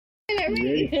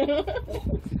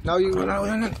No, you. No.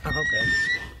 Okay.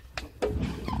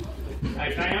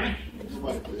 Hey, Tammy.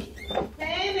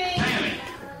 Tammy.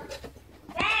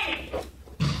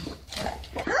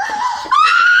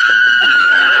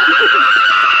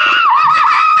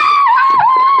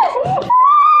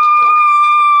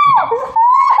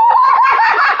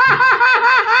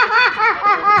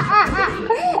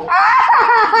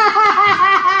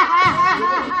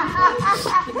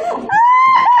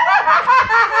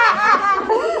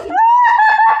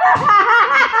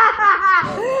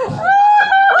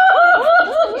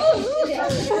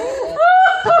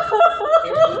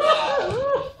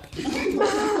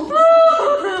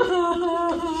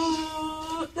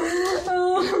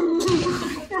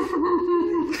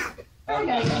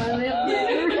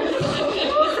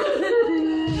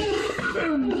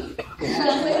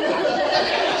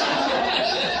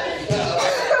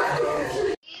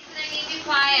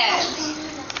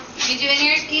 You're doing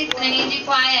your skis and I need you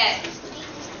quiet.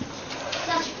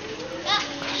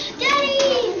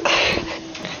 Daddy!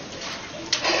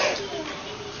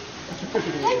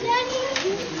 Hi, Daddy!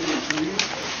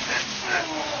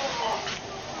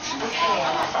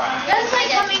 That's like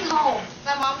coming home.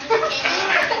 My mom came in the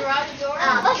garage door.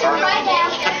 Let's go right down.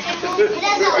 It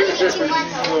doesn't only take 2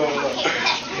 months.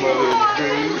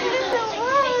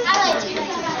 I like you.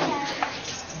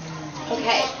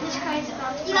 Okay.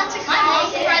 You got to cry.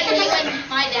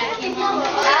 My dad came home.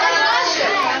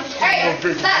 Alright,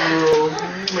 stop.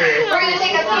 We're going to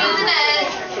take a few in the bed.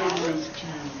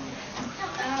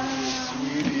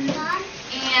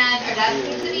 And our dad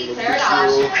needs to be cleared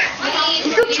off. We need to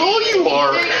use the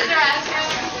restroom.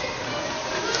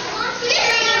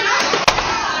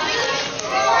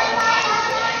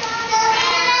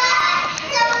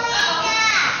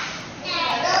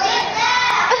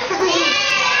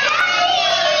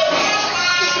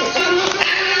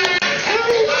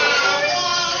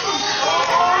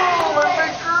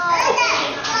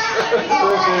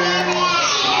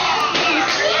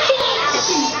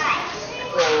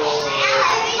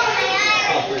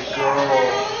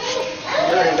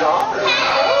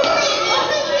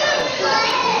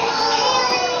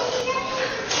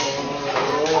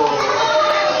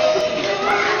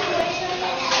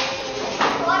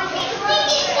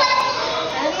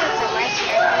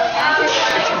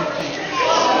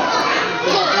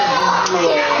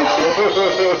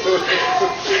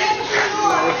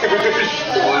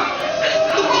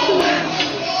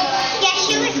 Yeah,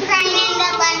 she was crying in the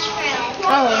lunchroom.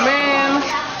 Oh man.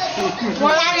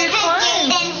 Why are you That's crying?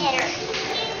 Jaden hit her.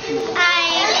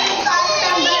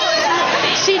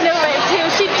 She knew it too.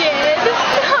 She did.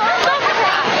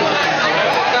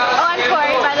 Oh, I'm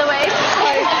Corey, by the way.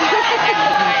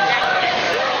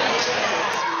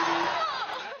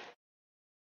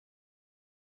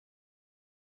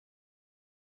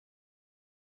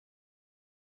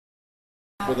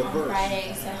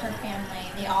 Friday, so her family,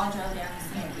 they all drove down to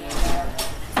San Diego.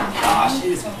 Gosh,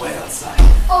 it is wet outside.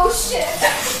 Oh shit!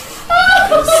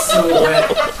 It is so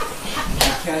wet. I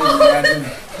can't even imagine.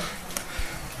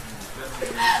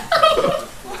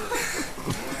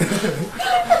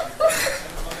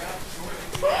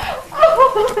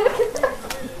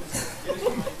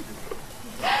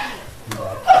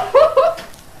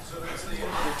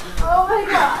 Oh my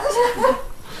gosh!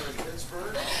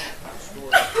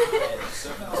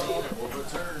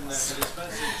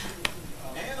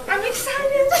 I'm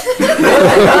excited.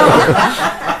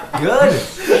 Good.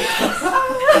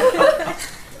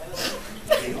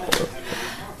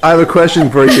 I have a question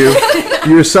for you.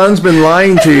 Your son's been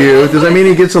lying to you. Does that mean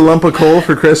he gets a lump of coal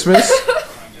for Christmas?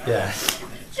 Yeah.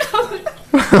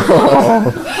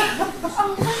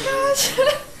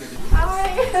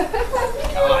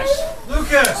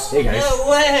 Lucas! Hey guys. No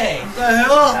way! What the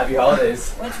hell? Happy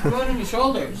holidays. What's going on your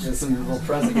shoulders? Just some little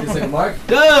present. Can you say Mark?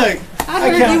 Doug!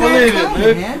 I can't believe it,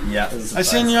 dude. Yeah. It was a I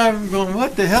seen surprise. you out going,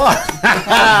 what the hell?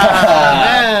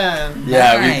 Man!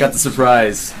 Yeah, we got the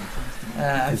surprise.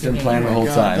 It's been planned the whole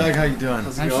time. Doug, how you doing?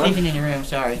 I'm sleeping in your room,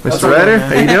 sorry. Mr. Ryder,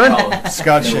 how you doing?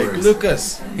 Scott No Shake. worries.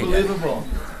 Lucas. Unbelievable.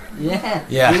 Yeah.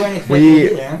 Yeah. You weren't expecting to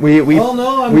be there. Oh,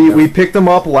 no, we picked him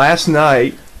up last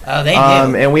night, Oh, they do.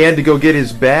 and we had to go get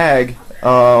his bag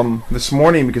this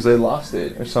morning because they lost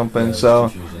it or something. Yeah, So,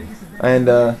 confusing.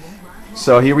 and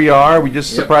so here we are. We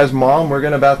just Yep. surprised Mom. We're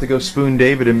gonna about to go spoon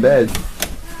David in bed.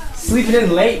 Sleeping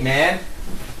in late, man.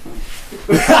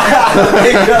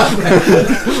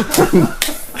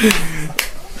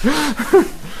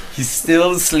 He's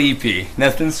still sleepy.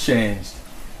 Nothing's changed.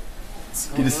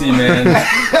 Good to see you, man.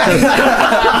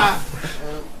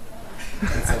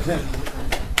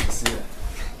 See ya.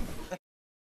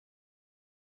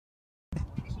 I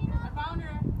found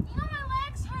her. You know my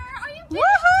legs hurt.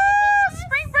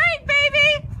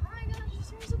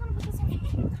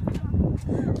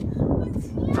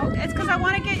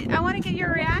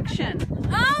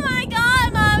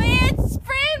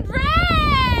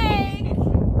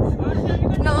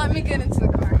 me get into the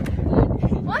car.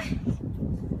 What?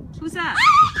 Who's that?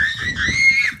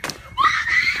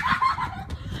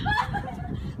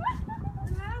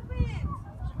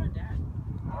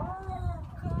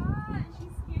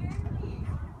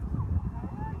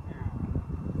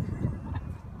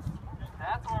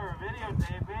 That's why we're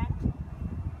videotaping.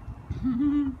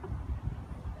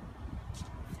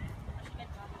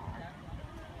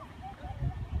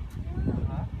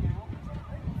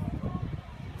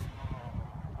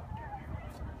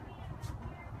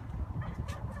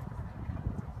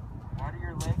 Why do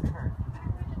your legs hurt?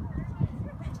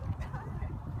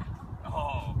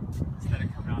 Oh, instead of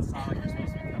coming outside like you're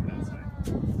supposed to be coming outside.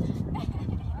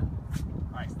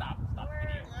 Alright, stop the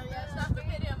video. Yeah, stop the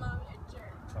video, Mom. You're a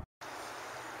jerk.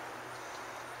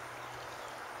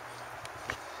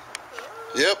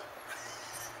 Yep.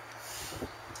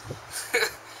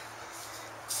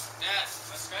 Dad,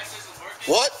 my scratch isn't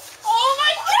working. What? Oh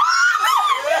my god!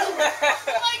 Oh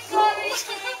my god, are you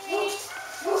shitting me?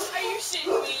 Are you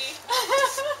shitting me?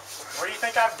 Where do you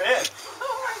think I've been?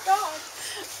 Oh my god.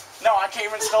 No, I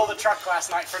came and stole the truck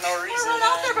last night for no reason. We're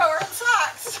not out there, but we're in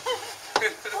socks.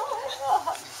 Oh my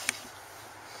god.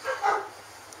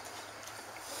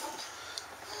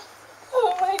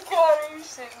 Oh my god, are you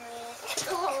shitting me?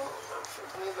 Oh.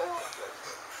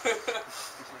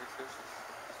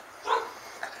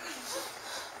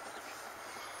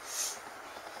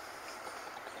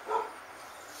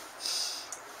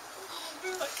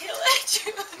 He'll let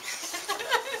you.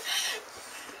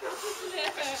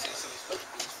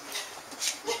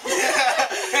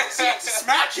 See,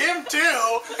 smack him too.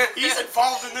 He's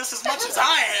involved in this as much as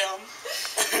I am.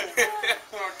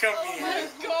 Oh, come Oh here. my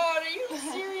god, are you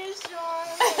serious, Sean?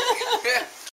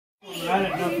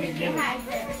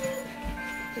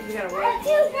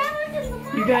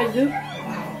 You guys do?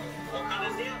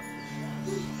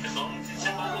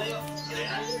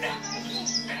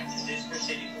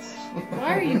 Why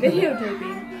are you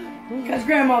videotaping? Because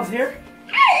Grandma's here.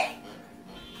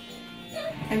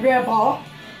 And Grandpa.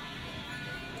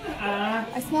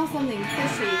 I smell something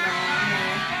fishy around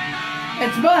here.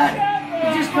 It's Bud. You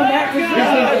just come back with He's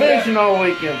been fishing all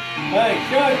weekend. Hey,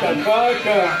 shut the fuck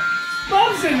up.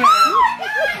 Bub's in there.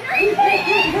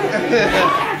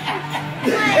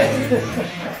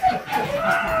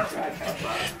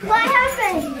 What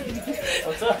happened?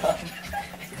 What's up?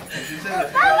 She's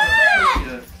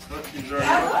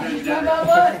How about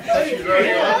Bud? I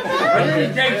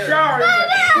didn't take showers.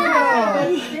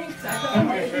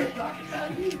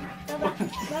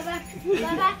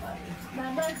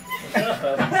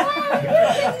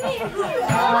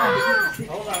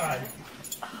 Hold on.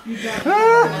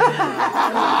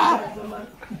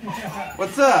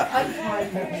 What's up?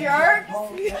 Jerk!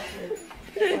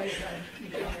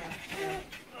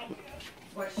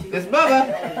 It's Bubba.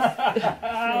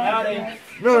 Howdy.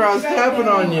 Brother, I was tapping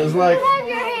on you. It's like,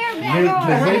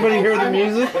 does anybody hear the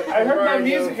music? I heard my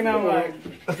music and I'm like, do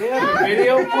they have a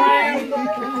video playing? Don't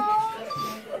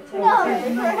cry.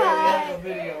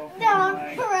 Don't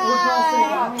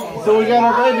cry. So we got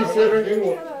our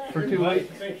babysitter for 2 weeks.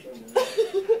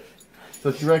 So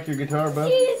she wrecked your guitar, bud?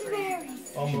 He's very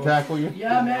She tackle you?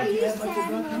 Yeah, man.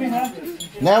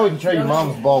 Now we can show you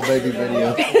mom's ball baby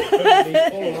video.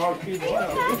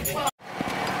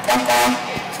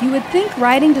 You would think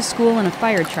riding to school in a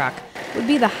fire truck would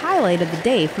be the highlight of the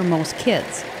day for most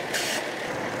kids.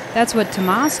 That's what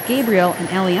Tomas, Gabriel, and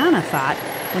Eliana thought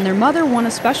when their mother won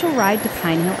a special ride to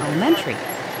Pine Hill Elementary.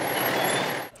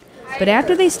 But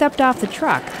after they stepped off the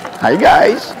truck, Hi,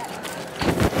 guys.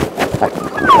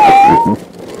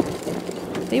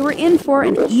 they were in for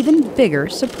an even bigger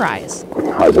surprise.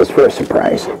 How's this for a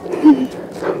surprise?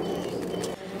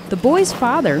 The boy's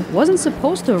father wasn't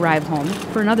supposed to arrive home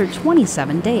for another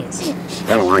 27 days. It's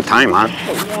been a long time, huh?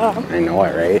 Yeah. I know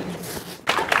it, right?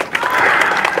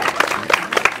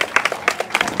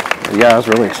 Yeah, I was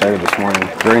really excited this morning.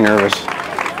 Very nervous.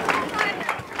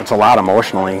 It's a lot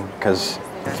emotionally because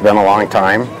it's been a long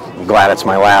time. I'm glad it's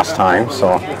my last time,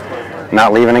 so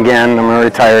not leaving again. I'm going to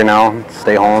retire now,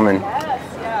 stay home and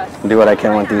do what I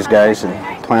can with these guys and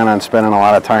plan on spending a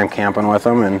lot of time camping with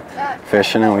them and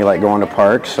fishing, and we like going to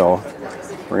parks, so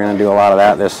we're going to do a lot of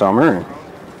that this summer.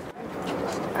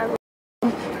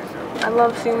 I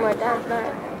love seeing my dad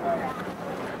back.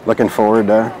 Looking forward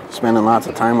to spending lots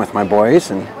of time with my boys,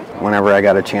 and whenever I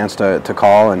got a chance to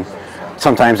call, and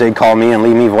sometimes they'd call me and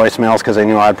leave me voicemails because they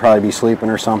knew I'd probably be sleeping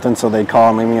or something, so they'd call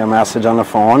and leave me a message on the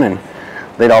phone, and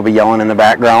they'd all be yelling in the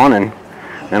background, and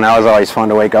that was always fun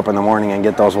to wake up in the morning and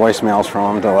get those voicemails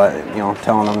from them to let,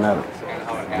 telling them that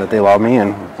that they love me,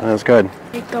 and that's good.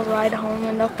 Take the ride home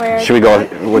in the fire Should we go?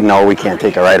 Well, no, we can't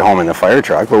take a ride home in the fire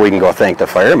truck, but we can go thank the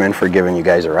firemen for giving you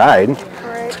guys a ride.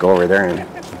 Let's go over there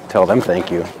and tell them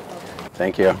thank you.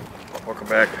 Thank you. Welcome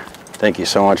back. Thank you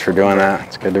so much for doing that.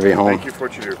 It's good to be home. Thank you for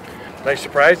what you do. Nice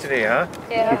surprise today, huh?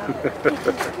 Yeah.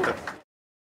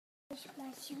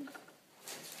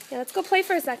 Yeah, let's go play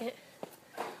for a second.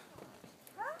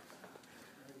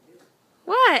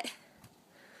 What?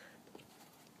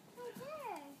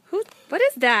 Who? What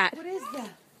is that? What is that?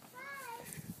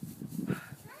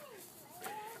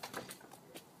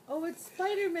 Oh, it's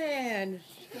Spider-Man.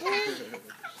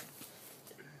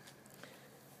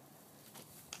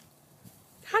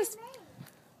 How's...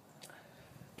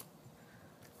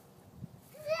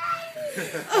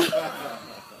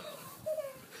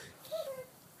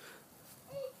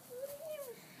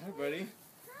 Hi, buddy.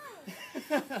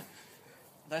 Did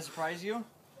I surprise you?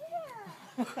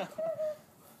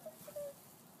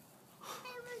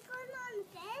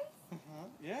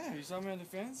 Yeah, you saw me on the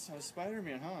fence? I was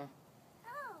Spider-Man, huh?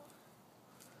 Oh.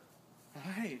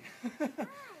 Hi.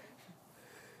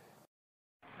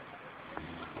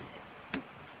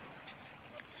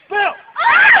 Phil!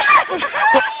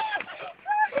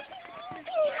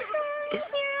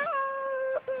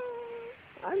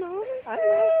 I know.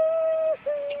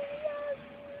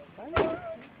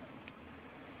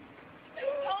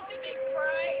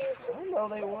 I know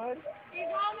they would. He's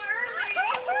home early.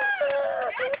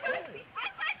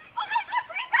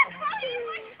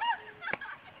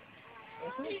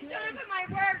 He showed up at my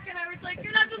work and I was like,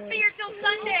 you're not supposed to be here till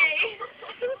Sunday.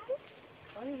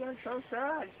 Why are you guys so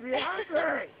sad? Be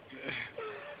happy.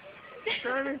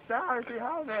 Try to start. Be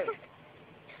happy.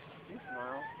 You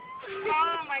smile.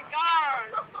 Oh my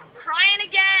god. Crying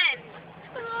again.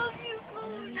 I love you,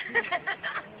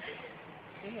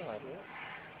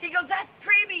 He goes, that's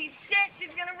Preeby. Shit,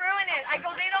 she's gonna ruin it. I go,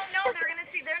 they don't know. They're gonna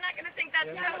see. They're not gonna think that's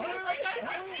you. Don't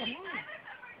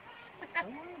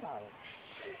worry about it.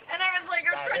 And I was like,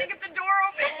 I was trying to get the door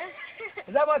open.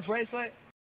 Is that my bracelet?